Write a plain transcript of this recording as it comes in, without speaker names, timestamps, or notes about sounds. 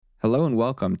Hello and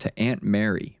welcome to Aunt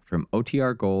Mary from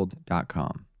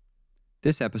OTRGold.com.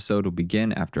 This episode will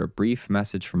begin after a brief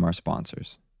message from our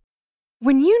sponsors.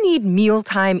 When you need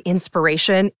mealtime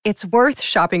inspiration, it's worth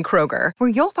shopping Kroger, where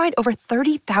you'll find over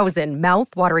 30,000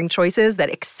 mouth-watering choices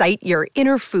that excite your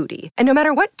inner foodie. And no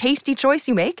matter what tasty choice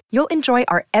you make, you'll enjoy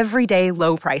our everyday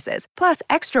low prices, plus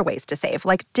extra ways to save,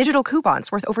 like digital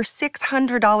coupons worth over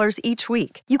 $600 each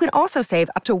week. You can also save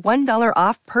up to $1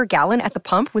 off per gallon at the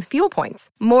pump with fuel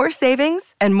points. More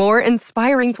savings and more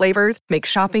inspiring flavors make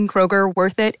shopping Kroger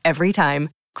worth it every time.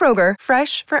 Kroger,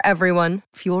 fresh for everyone.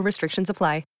 Fuel restrictions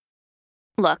apply.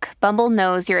 Look, Bumble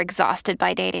knows you're exhausted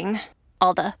by dating.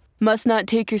 All the, must not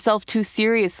take yourself too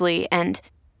seriously, and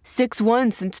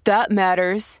 6'1" since that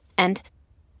matters, and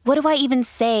what do I even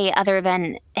say other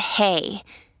than, hey?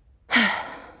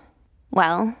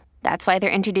 Well, that's why they're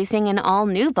introducing an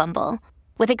all-new Bumble,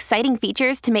 with exciting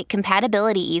features to make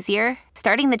compatibility easier,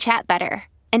 starting the chat better,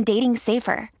 and dating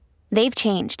safer. They've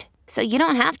changed, so you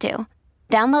don't have to.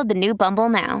 Download the new Bumble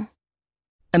now.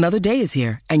 Another day is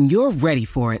here, and you're ready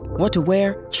for it. What to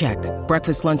wear? Check.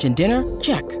 Breakfast, lunch, and dinner?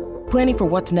 Check. Planning for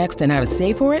what's next and how to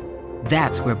save for it?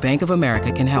 That's where Bank of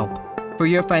America can help. For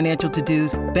your financial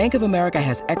to-dos, Bank of America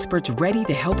has experts ready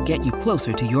to help get you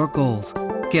closer to your goals.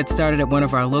 Get started at one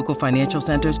of our local financial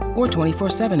centers or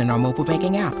 24/7 in our mobile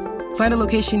banking app. Find a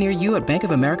location near you at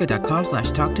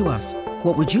bankofamerica.com/talktous.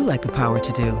 What would you like the power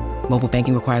to do? Mobile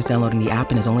banking requires downloading the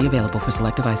app and is only available for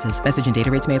select devices. Message and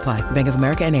data rates may apply. Bank of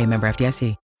America N.A., member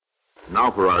FDIC. Now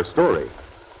for our story.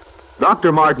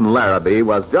 Dr. Martin Larrabee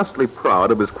was justly proud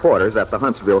of his quarters at the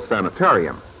Huntsville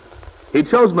Sanitarium. He'd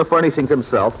chosen the furnishings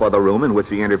himself for the room in which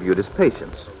he interviewed his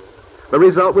patients. The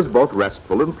result was both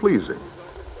restful and pleasing.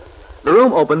 The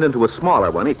room opened into a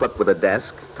smaller one, equipped with a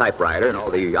desk, typewriter, and all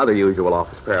the other usual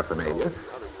office paraphernalia.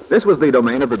 This was the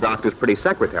domain of the doctor's pretty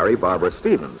secretary, Barbara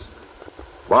Stevens.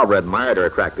 Barbara admired her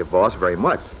attractive boss very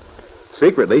much.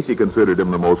 Secretly, she considered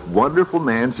him the most wonderful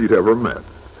man she'd ever met.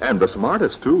 And the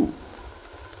smartest, too.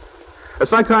 A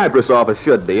psychiatrist's office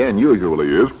should be, and usually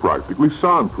is, practically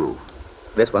soundproof.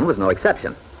 This one was no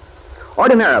exception.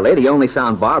 Ordinarily, the only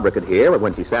sound Barbara could hear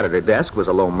when she sat at her desk was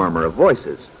a low murmur of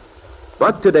voices.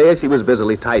 But today, as she was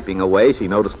busily typing away, she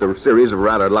noticed a series of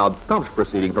rather loud thumps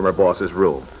proceeding from her boss's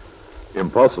room.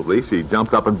 Impulsively, she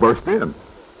jumped up and burst in.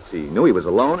 She knew he was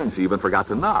alone, and she even forgot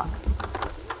to knock.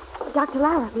 Dr.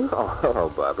 Larrabee? Oh, hello,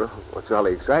 Barbara. What's all the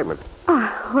excitement? Oh,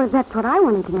 well, that's what I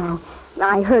wanted to know.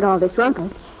 I heard all this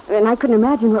rumpus, and I couldn't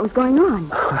imagine what was going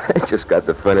on. I just got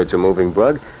the furniture moving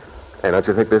bug. Hey, don't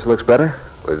you think this looks better?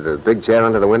 With the big chair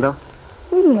under the window?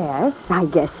 Yes, I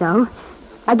guess so.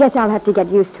 I guess I'll have to get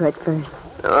used to it first.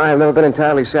 No, I've never been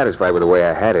entirely satisfied with the way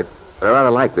I had it, but I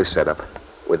rather like this setup.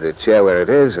 With the chair where it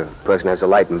is, a person has a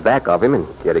light in back of him, and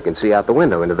yet he can see out the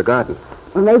window into the garden.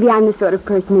 Well, maybe I'm the sort of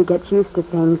person who gets used to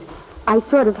things. I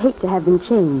sort of hate to have them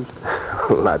changed.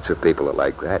 Lots of people are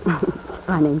like that. It's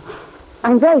funny.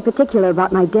 I'm very particular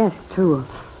about my desk, too.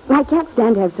 I can't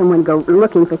stand to have someone go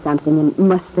looking for something and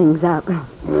muss things up.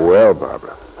 Well,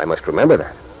 Barbara, I must remember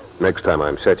that. Next time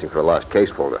I'm searching for a lost case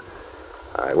folder,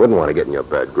 I wouldn't want to get in your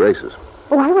bad graces.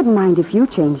 Oh, I wouldn't mind if you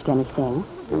changed anything.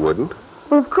 You wouldn't?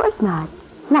 Well, of course not.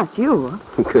 Not you.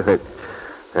 Good.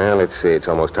 Well, let's see. It's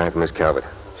almost time for Miss Calvert.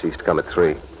 She's to come at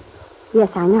 3.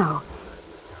 Yes, I know.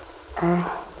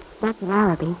 Dr.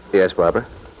 Larrabee. Yes, Barbara?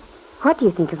 What do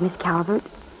you think of Miss Calvert?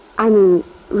 I mean,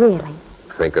 really.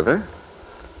 Think of her?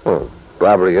 Well,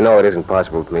 Barbara, you know it isn't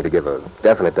possible for me to give a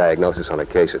definite diagnosis on a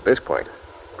case at this point.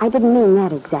 I didn't mean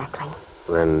that exactly.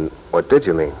 Then what did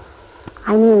you mean?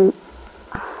 I mean,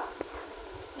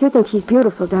 you think she's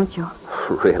beautiful, don't you?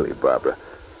 Really, Barbara?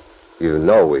 You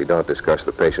know we don't discuss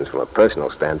the patients from a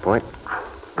personal standpoint.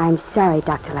 I'm sorry,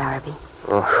 Dr. Larrabee.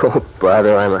 Oh,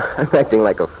 Barbara, I'm acting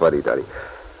like a fuddy-duddy.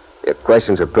 Your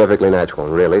questions are perfectly natural,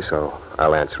 really, so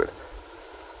I'll answer it.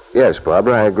 Yes,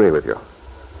 Barbara, I agree with you.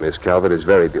 Miss Calvert is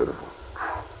very beautiful.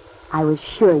 I was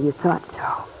sure you thought so.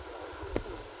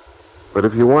 But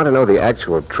if you want to know the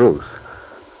actual truth,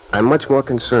 I'm much more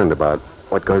concerned about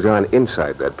what goes on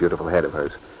inside that beautiful head of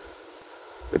hers.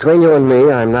 Between you and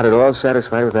me, I'm not at all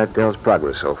satisfied with that girl's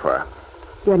progress so far.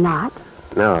 You're not?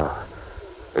 No.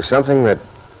 There's something that,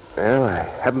 well, I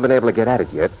haven't been able to get at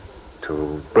it yet,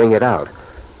 to bring it out.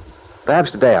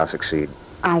 Perhaps today I'll succeed.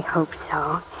 I hope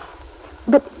so.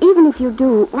 But even if you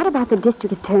do, what about the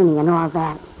district attorney and all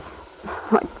that?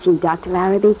 What, gee, Dr.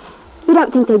 Larrabee, you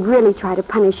don't think they'd really try to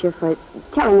punish you for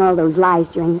telling all those lies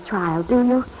during the trial, do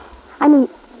you? I mean,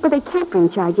 but they can't bring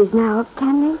charges now,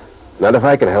 can they? Not if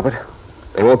I can help it.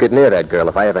 They won't get near that girl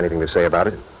if I have anything to say about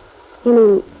it. You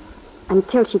mean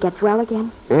until she gets well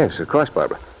again? Yes, of course,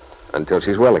 Barbara. Until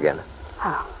she's well again.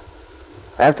 Oh.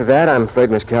 After that, I'm afraid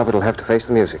Miss Calvert will have to face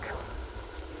the music.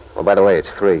 Oh, by the way,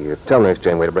 it's 3. Tell Nurse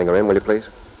Janeway to bring her in, will you, please?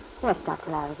 Yes,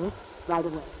 Dr. Larrabee. Right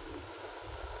away.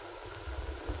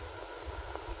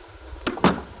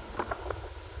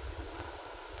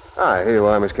 Ah, here you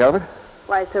are, Miss Calvert.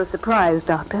 Why so surprised,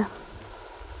 Doctor?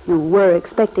 You were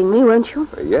expecting me, weren't you?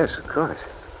 Yes, of course.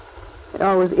 It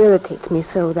always irritates me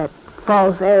so, that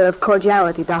false air of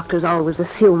cordiality doctors always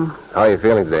assume. How are you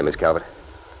feeling today, Miss Calvert?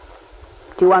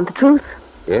 Do you want the truth?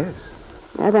 Yes.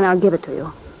 Then I'll give it to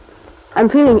you. I'm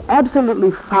feeling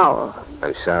absolutely foul.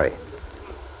 I'm sorry.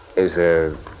 Is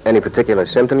there any particular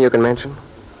symptom you can mention?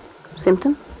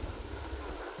 Symptom?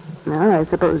 No, I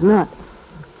suppose not.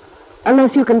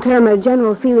 Unless you can term a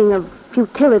general feeling of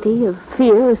futility, of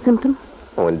fear, a symptom.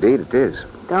 Oh, indeed it is.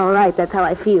 All right, that's how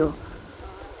I feel.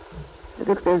 As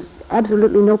if there's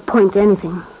absolutely no point to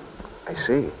anything. I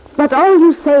see. That's all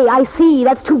you say. I see.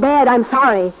 That's too bad. I'm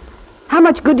sorry. How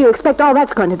much good do you expect all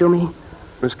that's going to do me?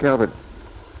 Miss Calvert,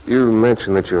 you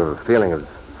mentioned that you're feeling of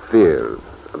fear,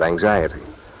 of anxiety.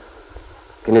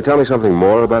 Can you tell me something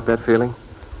more about that feeling?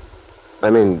 I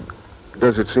mean,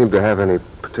 does it seem to have any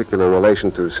particular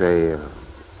relation to, say,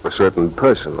 a certain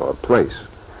person or place?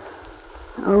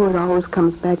 Oh, it always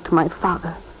comes back to my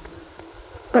father.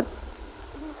 But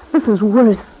this is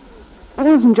worse. It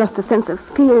isn't just a sense of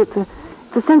fear. It's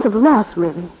a sense of loss,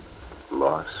 really.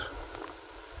 Loss?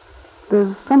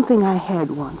 There's something I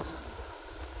had once,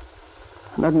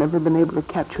 and I've never been able to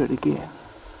capture it again.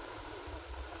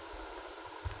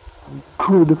 I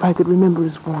could if I could remember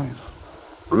his voice.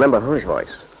 Remember whose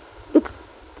voice?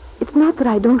 It's not that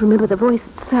I don't remember the voice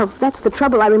itself. That's the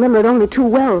trouble. I remember it only too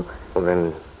well. Well,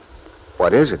 then,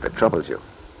 what is it that troubles you?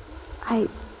 I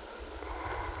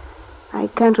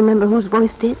can't remember whose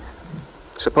voice it is.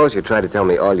 Suppose you try to tell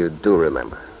me all you do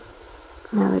remember.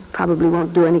 No, it probably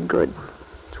won't do any good.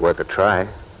 It's worth a try.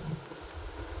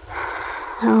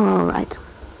 Oh, all right.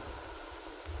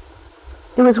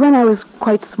 It was when I was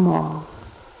quite small.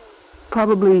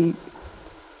 Probably,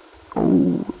 8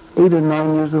 or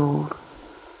 9 years old.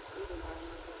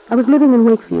 I was living in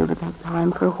Wakefield at that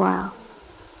time for a while.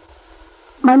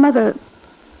 My mother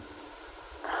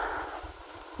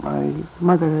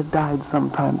had died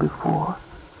some time before.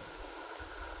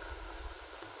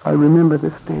 I remember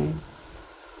this day.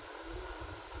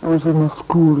 I was in the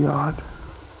schoolyard.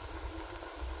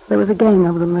 There was a gang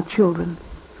of them, the children.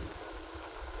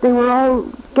 They were all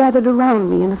gathered around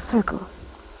me in a circle.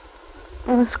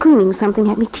 They were screaming something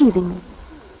at me, teasing me.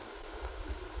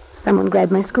 Someone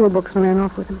grabbed my school books and ran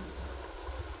off with them.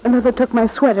 Another took my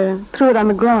sweater and threw it on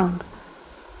the ground.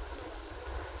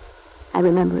 I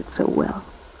remember it so well.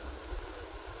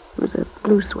 It was a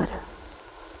blue sweater.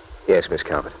 Yes, Miss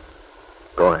Calvert.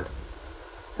 Go on.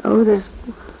 Oh, there's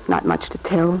not much to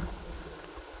tell.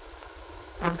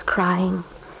 I was crying.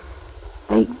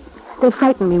 They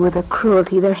frightened me with their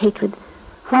cruelty, their hatred.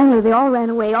 Finally, they all ran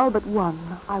away, all but one.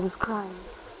 I was crying.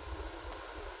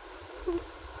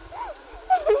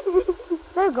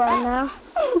 They're gone now.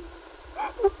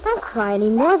 Don't cry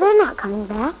anymore. They're not coming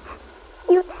back.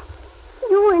 You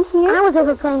weren't here? I was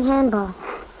over playing handball.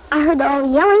 I heard all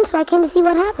the yelling, so I came to see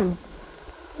what happened.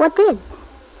 What did?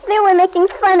 They were making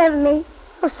fun of me.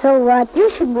 Oh, so what? You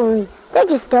should worry. They're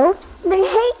just dopes. They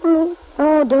hate me.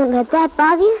 Oh, don't let that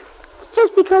bother you. It's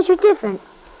just because you're different.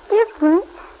 Different?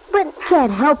 But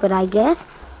can't help it, I guess.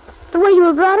 The way you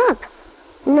were brought up.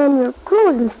 And then your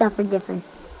clothes and stuff are different.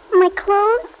 My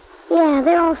clothes? Yeah,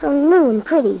 they're all so new and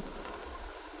pretty.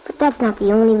 But that's not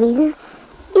the only reason.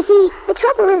 You see, the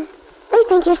trouble is, they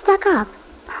think you're stuck up.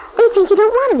 They think you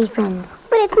don't want to be friends.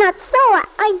 But it's not so.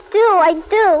 I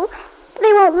do.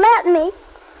 They won't let me.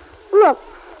 Look,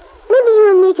 maybe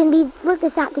you and me can work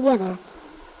this out together.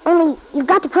 Only you've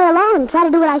got to play along and try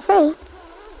to do what I say.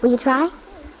 Will you try?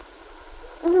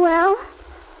 Well,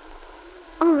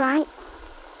 all right.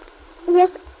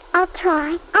 Yes, I'll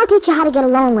try. I'll teach you how to get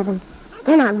along with them.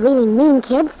 They're not really mean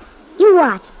kids. You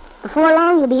watch. Before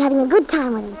long, you'll be having a good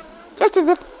time with them. Just as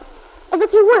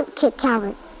if you weren't Kitt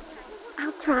Calvert.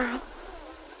 I'll try.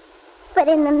 But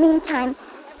in the meantime,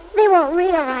 they won't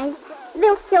realize.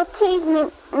 They'll still tease me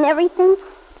and everything,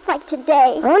 like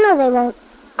today. Oh, no, they won't.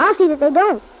 I'll see that they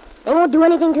don't. They won't do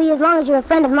anything to you as long as you're a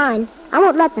friend of mine. I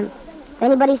won't let them. If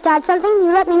anybody starts something,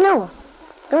 you let me know.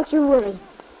 Don't you worry.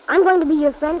 I'm going to be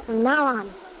your friend from now on.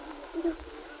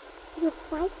 You're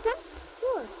quite right?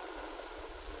 Sure. Is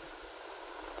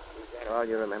that all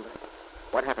you remember?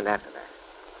 What happened after that?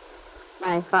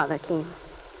 My father came.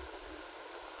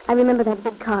 I remember that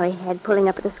big car he had pulling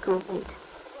up at the school gate.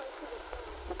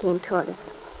 He came toward us.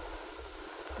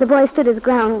 The boy stood his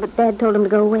ground, but Dad told him to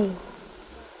go away.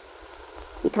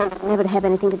 He told him never to have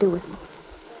anything to do with me.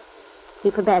 He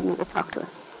forbade me to talk to him.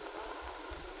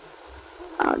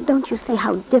 Oh, don't you see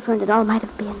how different it all might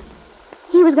have been?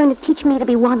 He was going to teach me to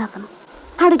be one of them,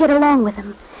 how to get along with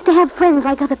them, to have friends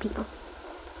like other people.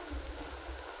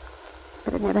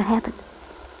 But it never happened.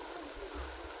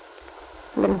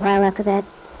 A little while after that,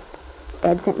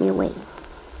 Dad sent me away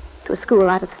to a school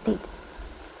out of the state.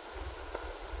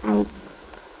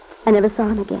 I never saw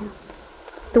him again,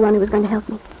 the one who was going to help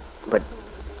me. But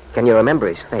can you remember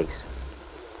his face?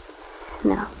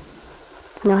 No,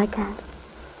 I can't.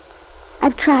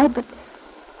 I've tried, but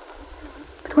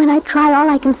when I try, all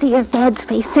I can see is Dad's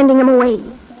face sending him away.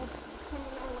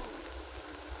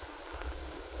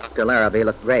 Dr. Larrabee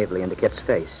looked gravely into Kitt's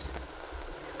face.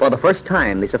 For the first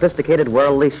time, the sophisticated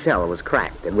worldly shell was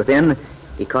cracked, and within,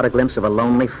 he caught a glimpse of a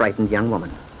lonely, frightened young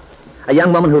woman. A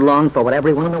young woman who longed for what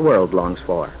everyone in the world longs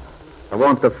for, the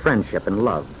warmth of friendship and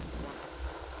love.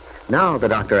 Now, the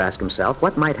doctor asked himself,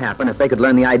 what might happen if they could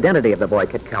learn the identity of the boy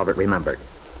Kitt Calvert remembered?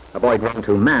 A boy grown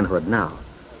to manhood now.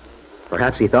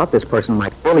 Perhaps he thought this person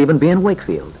might still even be in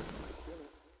Wakefield.